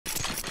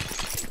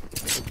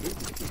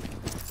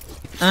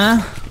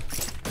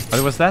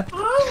What was that?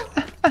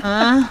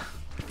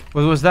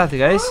 What was that,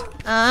 guys?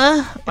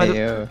 Hey,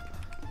 yo.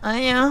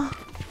 Yo.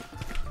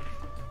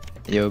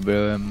 Yo,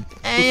 bro.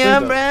 Hey,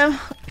 yo, bro.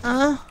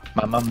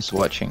 My mum's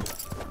watching.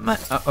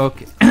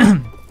 Okay.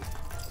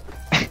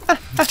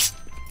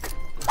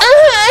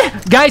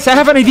 Guys, I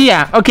have an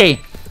idea. Okay.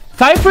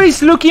 Cypher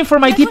is looking for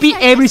my TP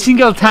every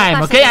single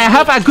time. Okay, I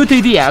have a good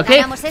idea.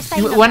 Okay,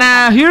 you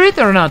wanna hear it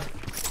or not?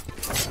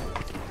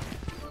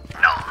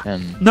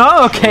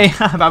 No. Okay.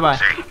 Bye bye.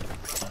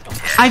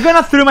 I'm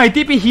gonna throw my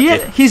TP here.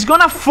 He's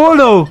gonna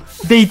follow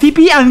the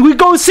TP, and we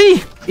go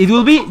C. It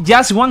will be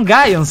just one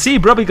guy on C,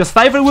 bro, because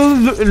Cypher will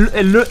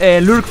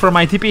lurk for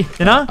my TP.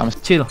 You know?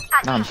 Chill.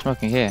 No, I'm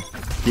smoking here.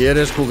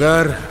 ¿Quieres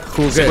jugar?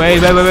 Jugué.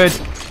 Wait.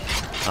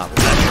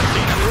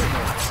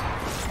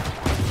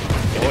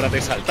 Hora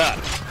de saltar.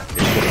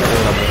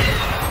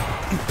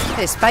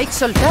 Spike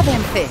soltado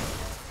en C.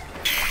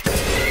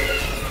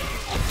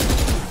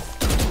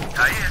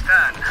 Ahí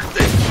están.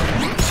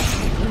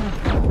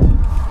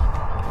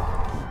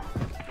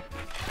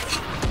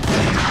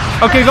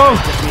 Okay, go.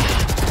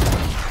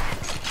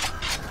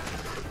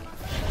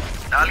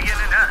 ¿Alguien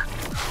en A?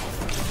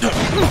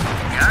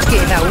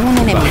 Queda un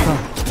enemigo.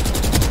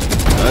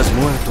 Has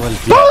muerto al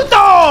fin. ¡Puto!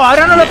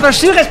 Ahora no lo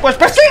persigues, pues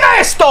persiga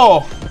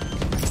esto.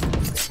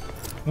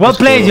 Well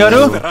played,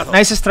 Yoru.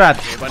 Nice strat.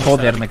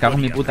 Joder, me cago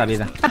en mi puta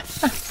vida.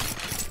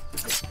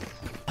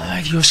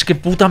 Ay, Dios, qué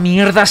puta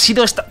mierda ha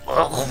sido esta.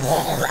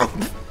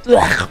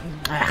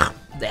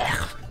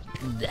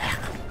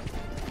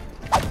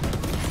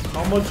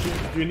 How much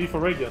do you need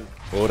for Radiant?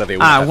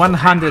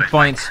 100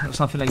 points or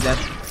something like that.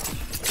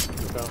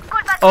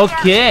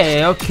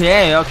 Okay.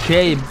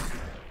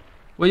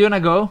 Where you wanna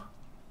go?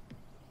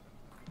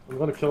 I'm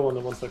gonna kill one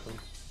in 1 second.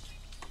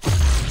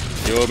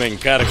 Yo me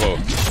encargo.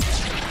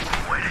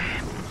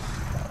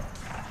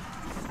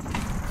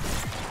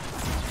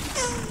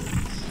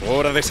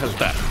 Hora de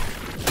saltar.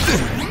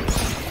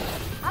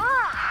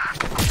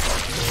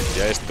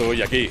 Ya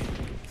estoy aquí.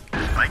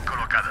 Ahí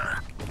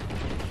colocada.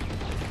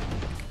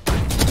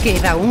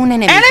 Queda un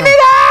enemigo. ¡Enemy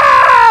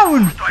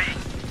down!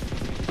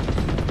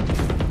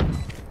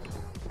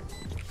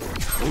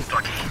 Justo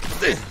aquí.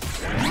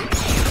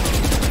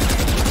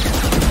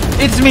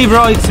 It's me,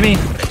 bro, it's me.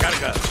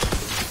 Recarga.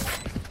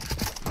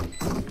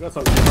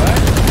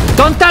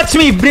 Don't touch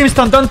me,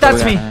 Brimstone, don't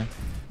touch me.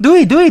 Do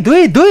it.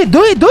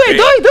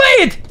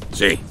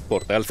 Sí.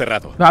 Portal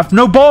cerrado. You have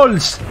no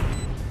balls.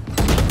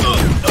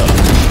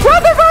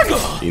 What the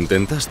fuck?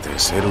 Intentaste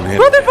ser un héroe.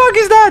 What the fuck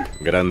is that?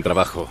 Gran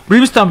trabajo.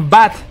 Brimstone,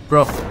 bat,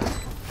 bro.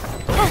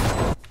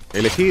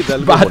 Elegid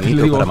algo Bat, bonito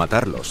le digo. para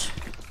matarlos.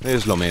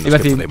 Es lo menos Iba a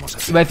que decir, podemos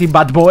hacer. iba a decir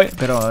bad boy,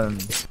 pero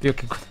tío,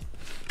 qué cosa.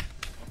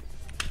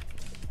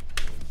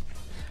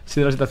 Ha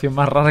sido la situación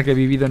más rara que he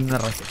vivido en una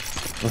raza.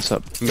 What's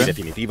up? En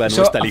definitiva, no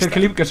Eso, está hacer lista.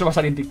 clip que eso va a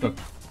salir en TikTok.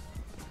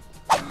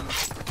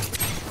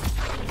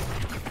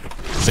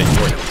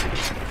 Señor.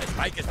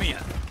 Spike es mía.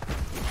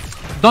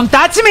 Don't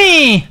touch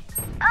me.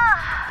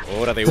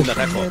 Hora de un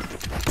atajo.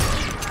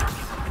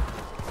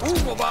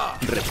 ¡Humo va!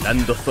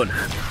 Revelando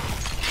zona.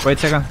 Voy a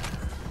checar.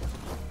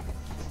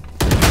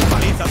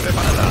 Paliza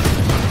preparada.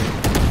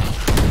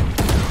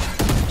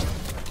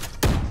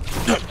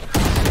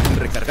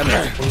 Recargando.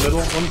 One middle,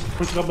 one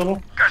pushing up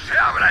middle. ¡Que se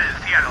abra el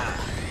cielo!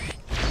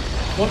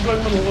 One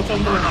going middle, watch out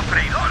middle.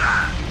 Freidora.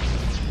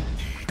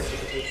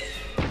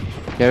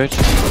 Garage.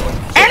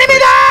 Enemy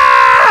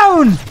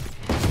down!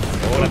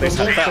 Hora de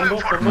saltar.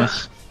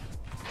 Nice.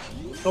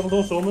 Double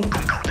door, Sovon.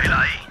 Cautela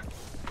ahí.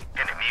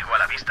 Enemigo a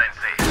la vista en C.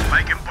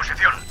 Spike en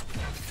posición.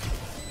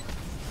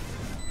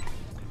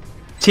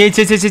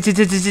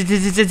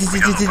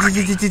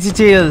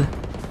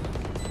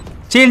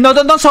 Chill, no,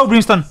 don't show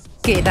Brimstone.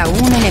 Queda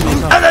un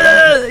enemigo.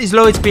 It's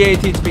low HP,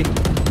 80 HP.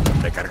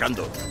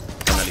 Recargando.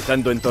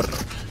 Analizando entorno.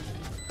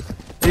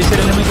 Debe ser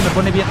el enemigo que me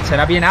pone bien.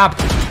 Será bien up.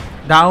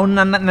 Down,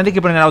 nadie hay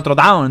que poner a otro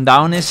down.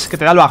 Down es que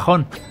te da el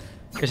bajón.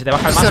 Que se te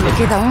baja el Solo mate.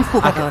 queda un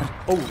jugador.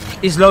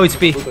 It's low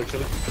HP.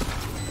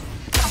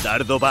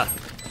 Dardo va.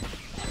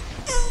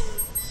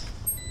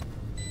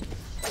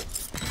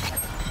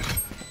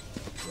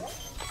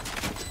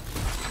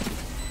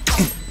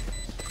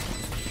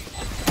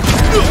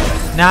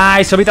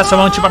 Nice, Sovita,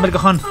 Sovon, chúpame el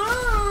cojón.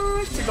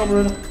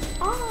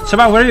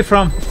 Soba, where are you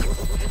from?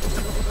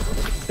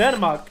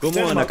 Denmark.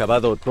 ¿Cómo han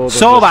acabado todos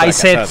Soba, I los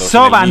said. fracasados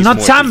Soba, en el not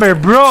mismo chamber,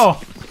 bro.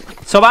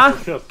 Soba?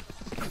 Shit.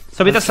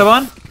 Sovita,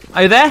 Sovon?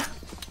 Are you there?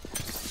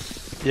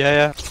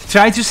 Yeah.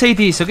 Try to say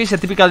this, okay? It's a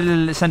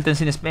typical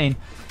sentence in Spain.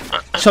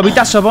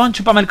 Sovita, Sovon,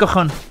 chúpame el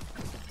cojón.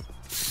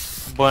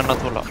 Bueno,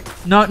 Tula.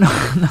 No.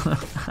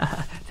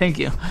 Thank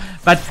you.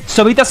 But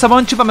Sovita,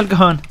 Sovon, chúpame el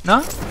cojón,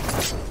 ¿no?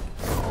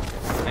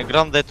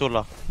 Grande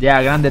Tula.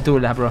 Yeah, grande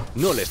tula, bro.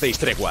 No les deis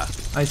tregua.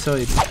 I saw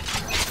it.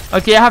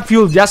 Okay, I have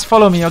fuel. Just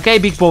follow me, okay?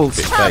 Big balls.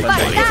 They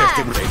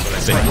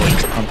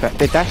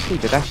dash you,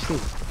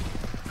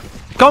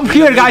 Come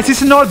here, guys.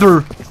 It's an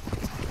order.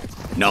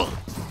 No.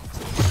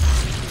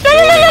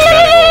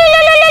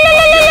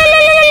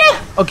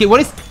 Okay,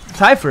 what is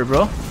Cypher,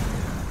 bro?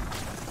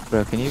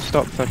 Bro, can you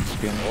stop fucking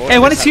spewing? Hey,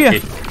 what is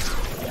here?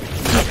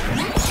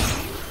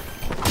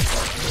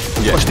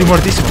 Oh, estoy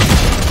muertísimo.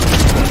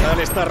 El canal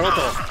está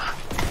roto.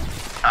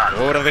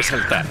 Hora de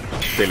saltar.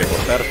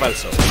 Teleportar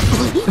falso.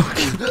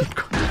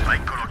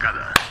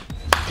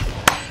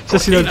 Ese ha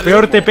sido el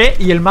peor TP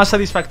y el más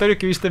satisfactorio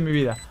que he visto en mi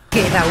vida.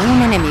 Queda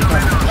un enemigo.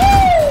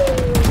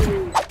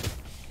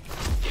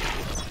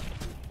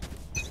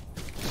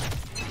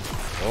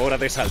 Hora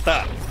de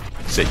saltar.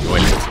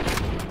 Señuelo.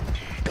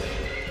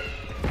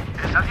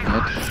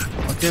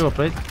 Ok, well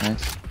played.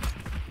 Nice.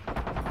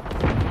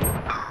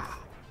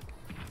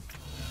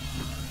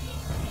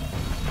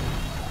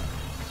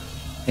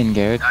 In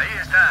garage. Ahí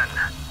están.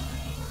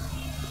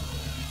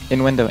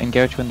 In window. In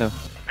garage window.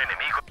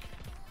 Enemigo.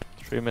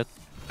 3 mid.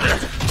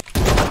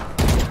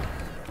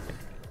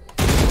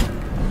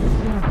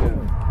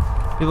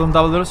 People on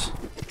double doors.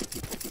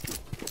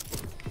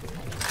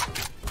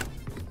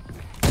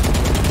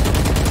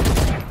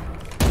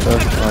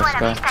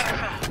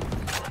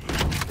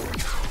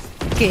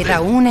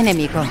 Queda un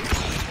enemigo.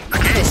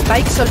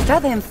 Spike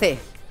soltada en C.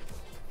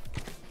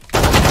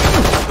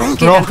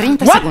 Quedan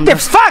 30 What segundos. the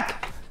fuck?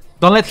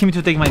 Don't let him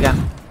to take my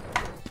gun.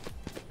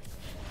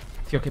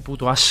 Tío, qué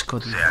puto asco,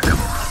 tío.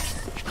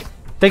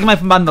 Take my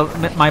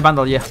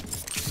bundle, yeah.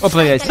 Oh,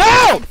 play guys.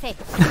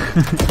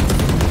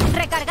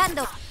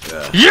 Recargando.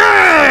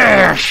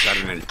 Yes!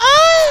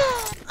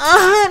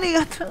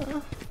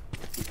 Arigato.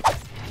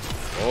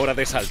 Hora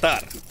de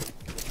saltar.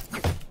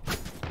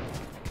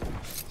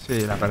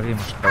 Sí, la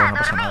perdimos, pero no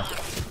pasa nada.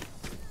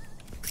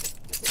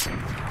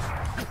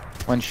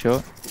 One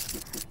shot.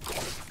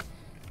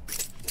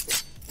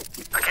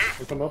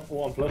 Come up,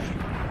 one flash.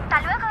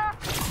 Hasta luego.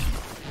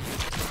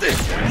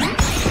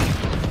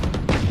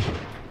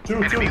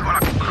 Two. 50.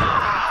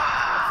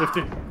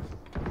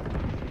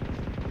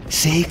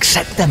 Sé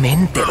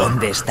exactamente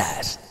dónde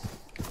estás.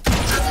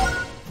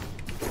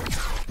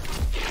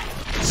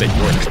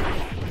 Señuelo.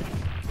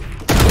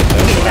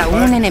 Queda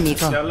un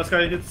enemigo. Yeah, let's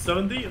guy hit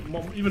 70,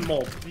 even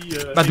more.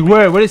 But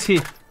where is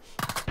he?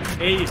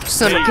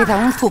 Solo queda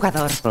un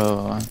jugador.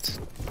 Bro.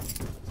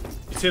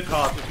 It's hit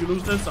hard. If you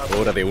lose this, I don't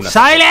Hora de una.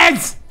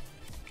 Silence!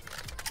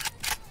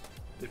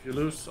 If you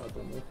lose, I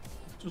don't know.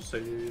 Just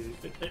say.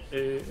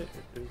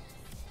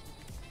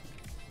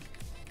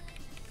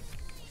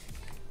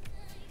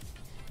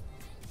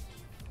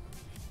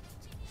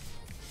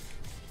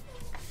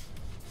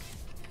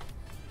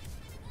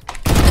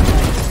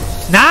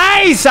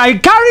 Nice! I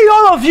carry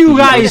all of you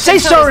guys! Say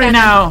sorry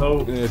now!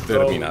 No,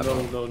 Terminado.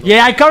 no.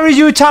 Yeah, I carry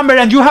you, Chamber,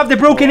 and you have the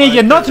broken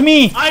agent, not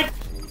me!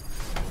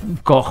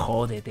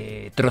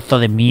 Cojódete, trozo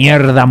de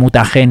mierda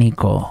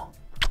mutagénico.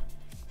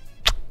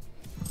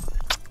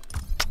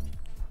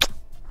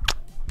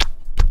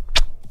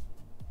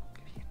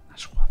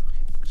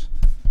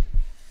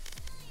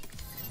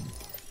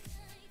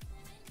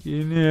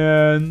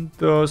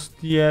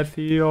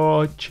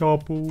 $518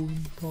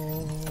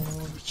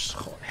 puntos.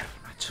 Joder,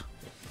 macho.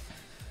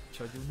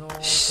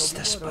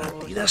 Estas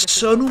partidas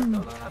son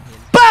un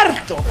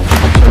parto.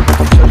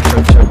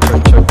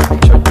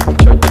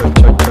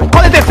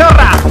 ¡Jódete,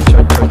 zorra!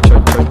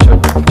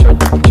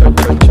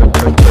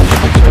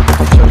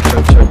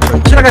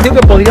 Es una canción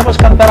que podríamos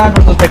cantar a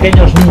nuestros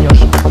pequeños niños.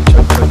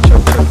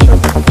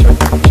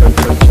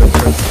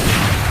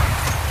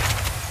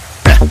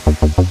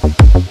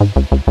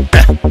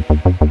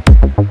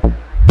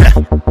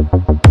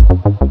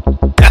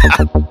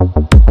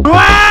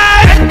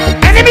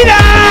 ¡Enemy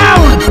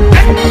down!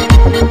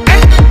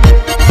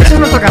 Esa es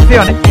nuestra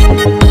canción, ¿eh?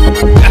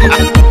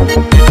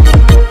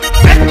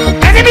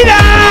 ¡Enemy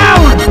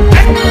down!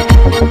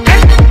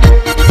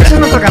 Esa es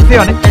nuestra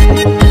canción, ¿eh?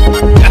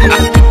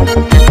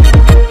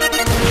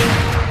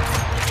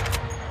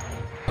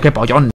 ¡Qué pollón!